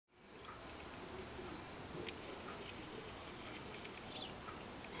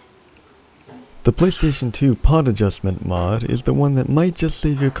The PlayStation 2 pod adjustment mod is the one that might just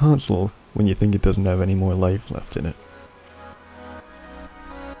save your console when you think it doesn't have any more life left in it.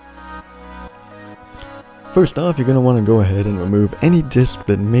 First off, you're going to want to go ahead and remove any disc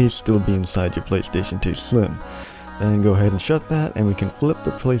that may still be inside your PlayStation 2 Slim. Then go ahead and shut that, and we can flip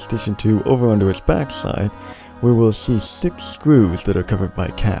the PlayStation 2 over onto its backside, where we'll see 6 screws that are covered by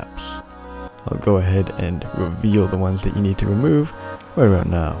caps. I'll go ahead and reveal the ones that you need to remove right about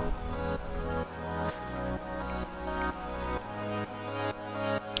now.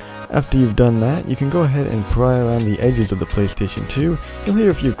 After you've done that, you can go ahead and pry around the edges of the PlayStation 2. You'll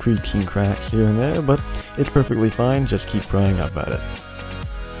hear a few creaks and cracks here and there, but it's perfectly fine, just keep prying up at it.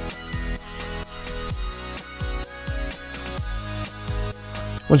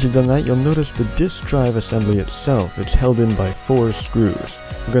 Once you've done that, you'll notice the disk drive assembly itself. It's held in by 4 screws.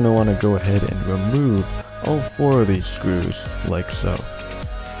 We're going to want to go ahead and remove all 4 of these screws, like so.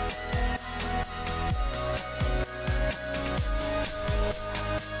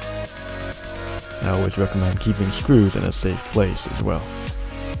 I always recommend keeping screws in a safe place as well.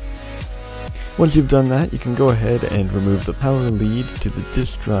 Once you've done that, you can go ahead and remove the power lead to the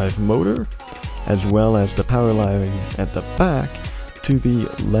disk drive motor, as well as the power line at the back to the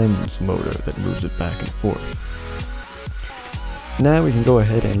lens motor that moves it back and forth. Now we can go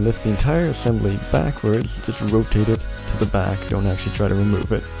ahead and lift the entire assembly backwards, just rotate it to the back, don't actually try to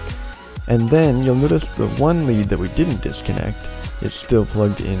remove it. And then you'll notice the one lead that we didn't disconnect is still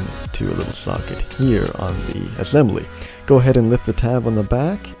plugged into a little socket here on the assembly. Go ahead and lift the tab on the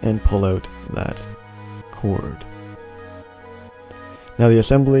back and pull out that cord. Now the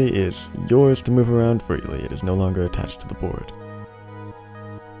assembly is yours to move around freely. It is no longer attached to the board.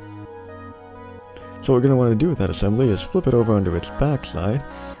 So what we're going to want to do with that assembly is flip it over onto its backside,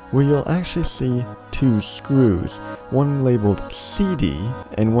 where you'll actually see 2 screws, one labeled CD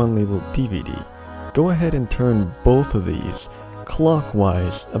and one labeled DVD. Go ahead and turn both of these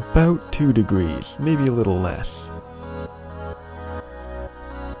clockwise about 2 degrees, maybe a little less.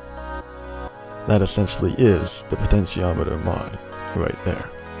 That essentially is the potentiometer mod right there.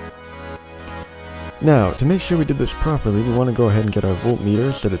 Now, to make sure we did this properly, we want to go ahead and get our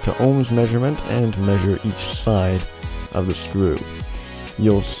voltmeter, set it to ohms measurement, and measure each side of the screw.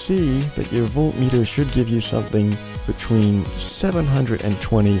 You'll see that your voltmeter should give you something between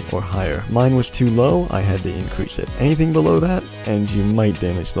 720 or higher. Mine was too low, I had to increase it. Anything below that, and you might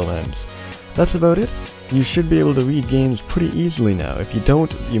damage the lens. That's about it. You should be able to read games pretty easily now. If you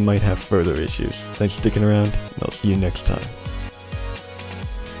don't, you might have further issues. Thanks for sticking around, and I'll see you next time.